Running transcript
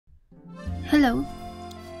Hello.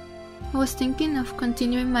 I was thinking of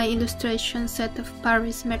continuing my illustration set of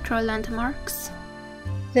Paris metro landmarks.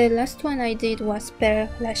 The last one I did was Père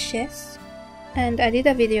Lachaise, and I did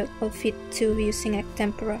a video called Fit 2 using a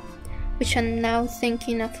Tempera, which I'm now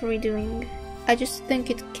thinking of redoing. I just think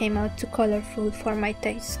it came out too colorful for my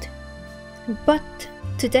taste. But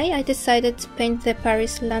today I decided to paint the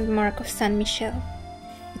Paris landmark of Saint-Michel.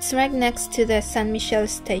 It's right next to the Saint-Michel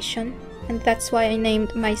station, and that's why I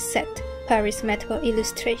named my set Paris Metro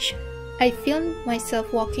Illustration. I filmed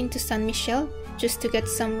myself walking to Saint-Michel just to get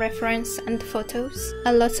some reference and photos.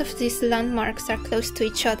 A lot of these landmarks are close to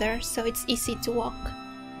each other, so it's easy to walk.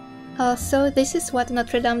 Also, this is what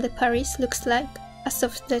Notre Dame de Paris looks like as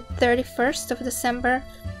of the 31st of December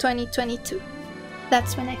 2022.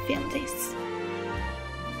 That's when I filmed this.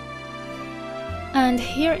 And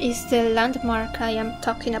here is the landmark I am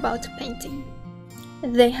talking about painting.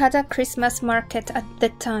 They had a Christmas market at the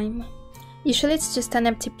time. Usually it's just an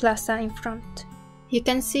empty plaza in front. You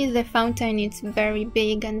can see the fountain is very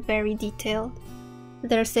big and very detailed.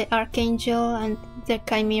 There's the archangel and the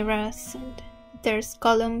chimeras, and there's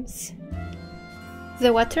columns.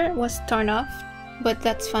 The water was torn off, but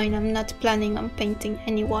that's fine, I'm not planning on painting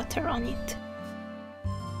any water on it.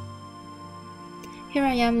 Here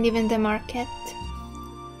I am leaving the market,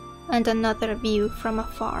 and another view from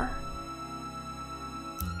afar.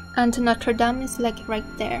 And Notre Dame is like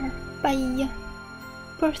right there. Bye!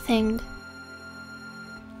 Poor thing.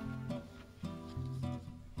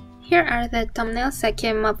 Here are the thumbnails I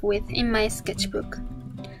came up with in my sketchbook.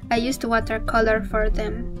 I used watercolor for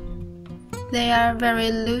them. They are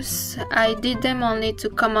very loose. I did them only to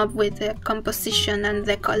come up with the composition and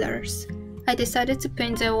the colors. I decided to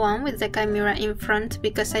paint the one with the chimera in front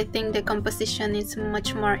because I think the composition is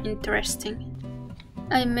much more interesting.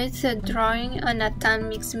 I made the drawing on a tan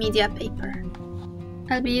mixed media paper.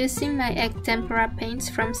 I'll be using my egg tempera paints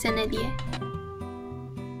from Sennelier.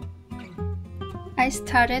 I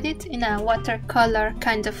started it in a watercolor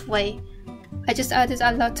kind of way. I just added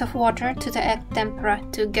a lot of water to the egg tempera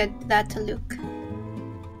to get that look.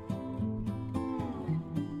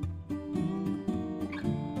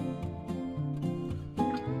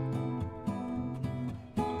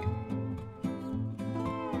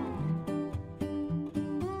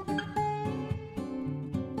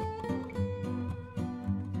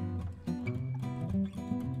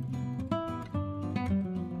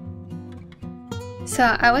 So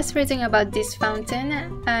I was reading about this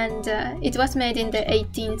fountain, and it was made in the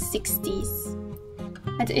 1860s.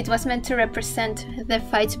 And it was meant to represent the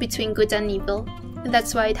fight between good and evil.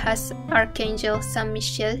 That's why it has Archangel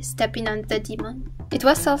Saint-Michel stepping on the demon. It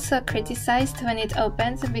was also criticized when it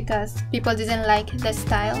opened because people didn't like the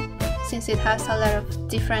style, since it has a lot of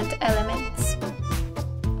different elements.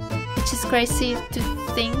 Which is crazy to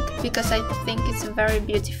think, because I think it's very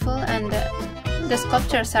beautiful, and the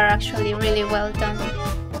sculptures are actually really well done.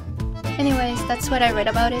 Anyways, that's what I read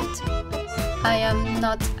about it. I am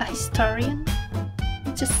not a historian,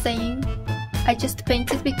 just saying. I just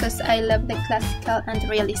painted because I love the classical and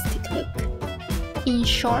realistic look. In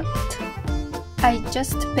short, I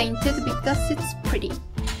just painted because it's pretty.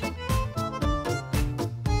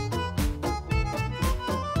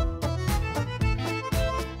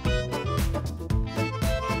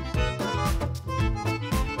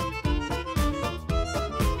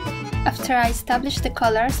 After I establish the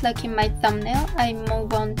colors like in my thumbnail, I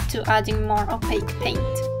move on to adding more opaque paint.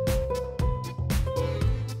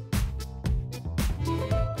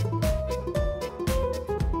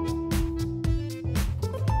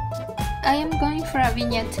 I am going for a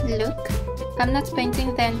vignette look. I'm not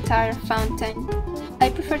painting the entire fountain. I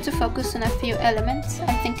prefer to focus on a few elements.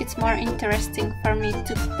 I think it's more interesting for me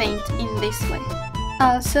to paint in this way.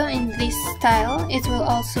 Also, in this style, it will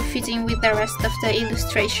also fit in with the rest of the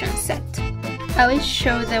illustration set. I will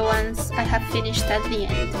show the ones I have finished at the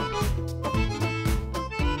end.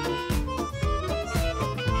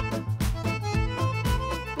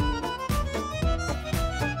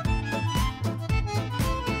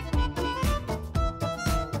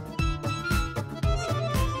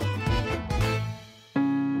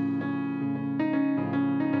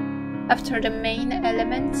 After the main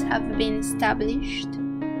elements have been established,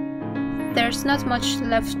 there's not much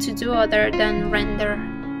left to do other than render.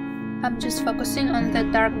 I'm just focusing on the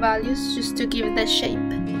dark values just to give the shape.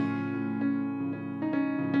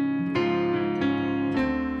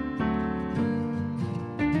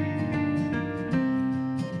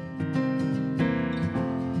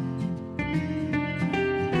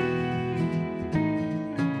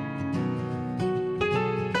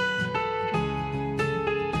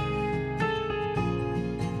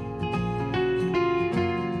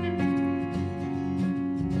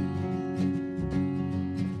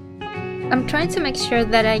 I'm trying to make sure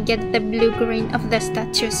that I get the blue-green of the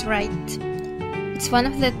statues right. It's one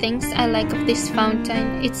of the things I like of this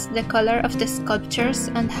fountain, it's the color of the sculptures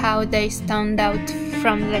and how they stand out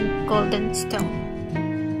from the golden stone.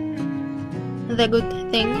 The good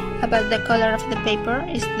thing about the color of the paper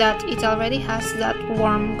is that it already has that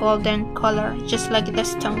warm golden color, just like the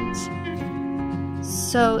stones.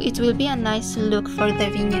 So it will be a nice look for the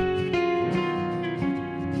vignette.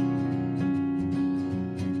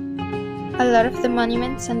 A lot of the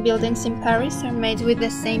monuments and buildings in Paris are made with the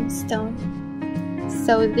same stone.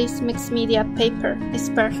 So this mixed media paper is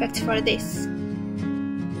perfect for this.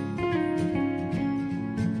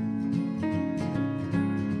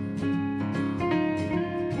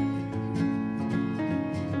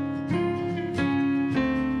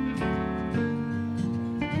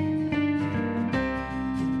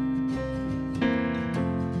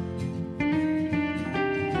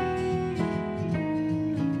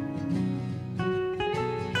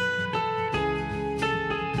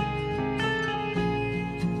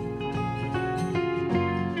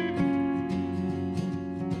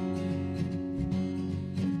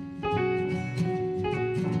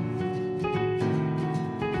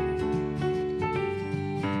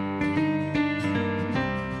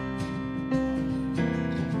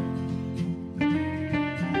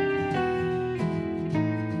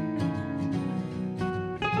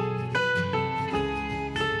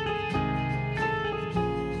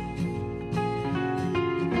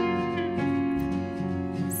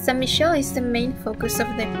 Saint-Michel is the main focus of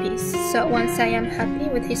the piece, so once I am happy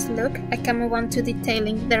with his look, I can move on to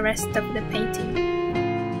detailing the rest of the painting.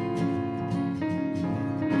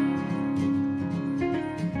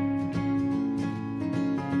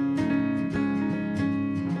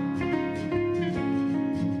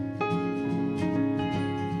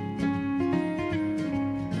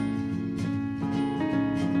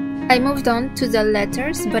 I moved on to the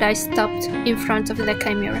letters, but I stopped in front of the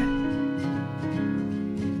chimera.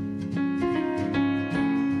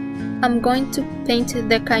 I'm going to paint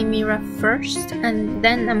the chimera first, and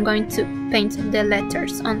then I'm going to paint the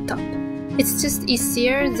letters on top. It's just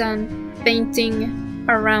easier than painting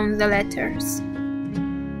around the letters.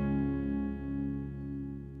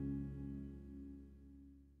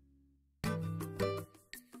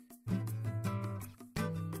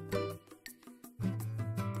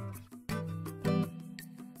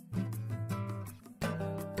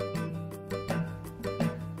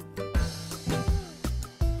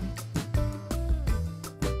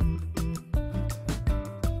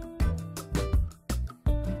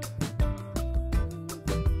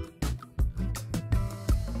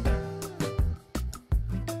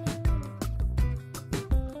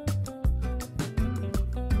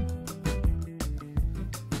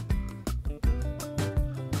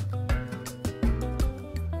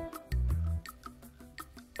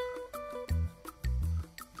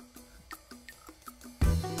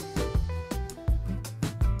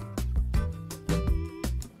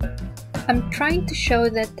 I'm trying to show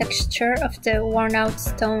the texture of the worn-out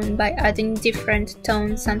stone by adding different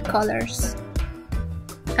tones and colors,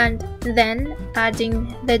 and then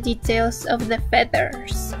adding the details of the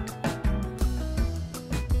feathers.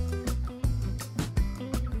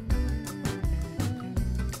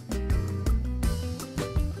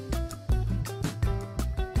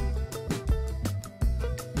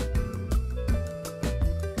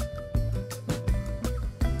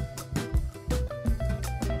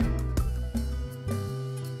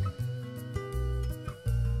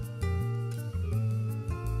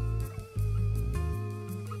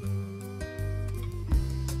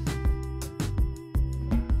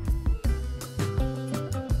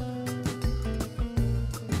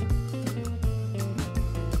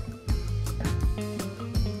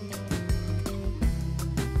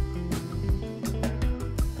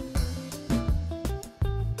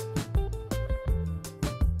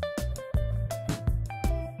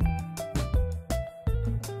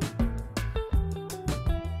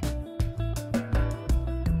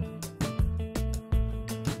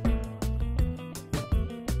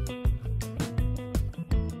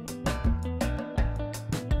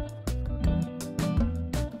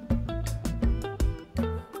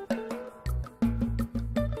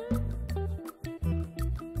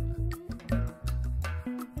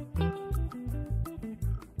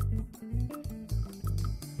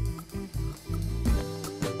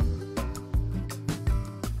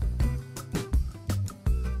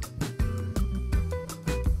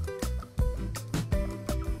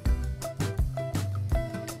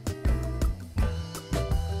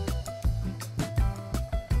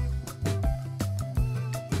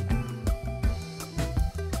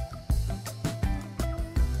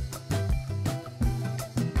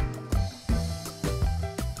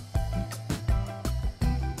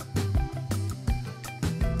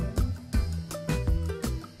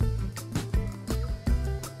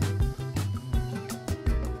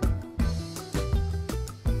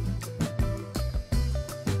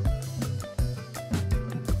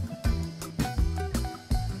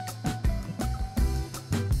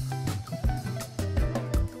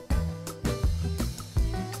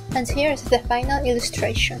 And here's the final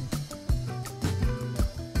illustration.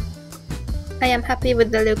 I am happy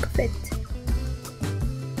with the look of it.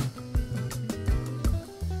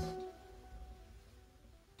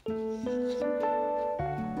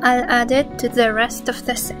 I'll add it to the rest of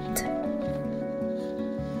the set.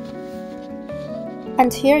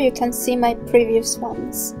 And here you can see my previous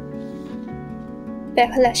ones.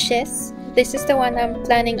 Père Lachaise, this is the one I'm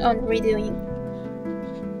planning on redoing.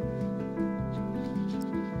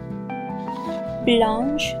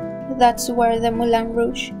 Blanche, that's where the Moulin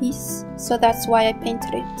Rouge is, so that's why I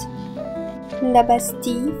painted it. La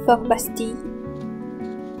Bastille for Bastille.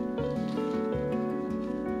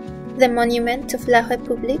 The monument of La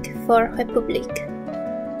République for République.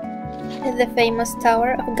 The famous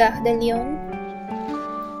tower of Gare de Lyon.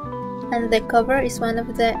 And the cover is one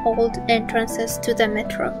of the old entrances to the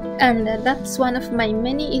metro. And that's one of my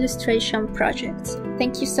many illustration projects.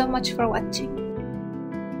 Thank you so much for watching.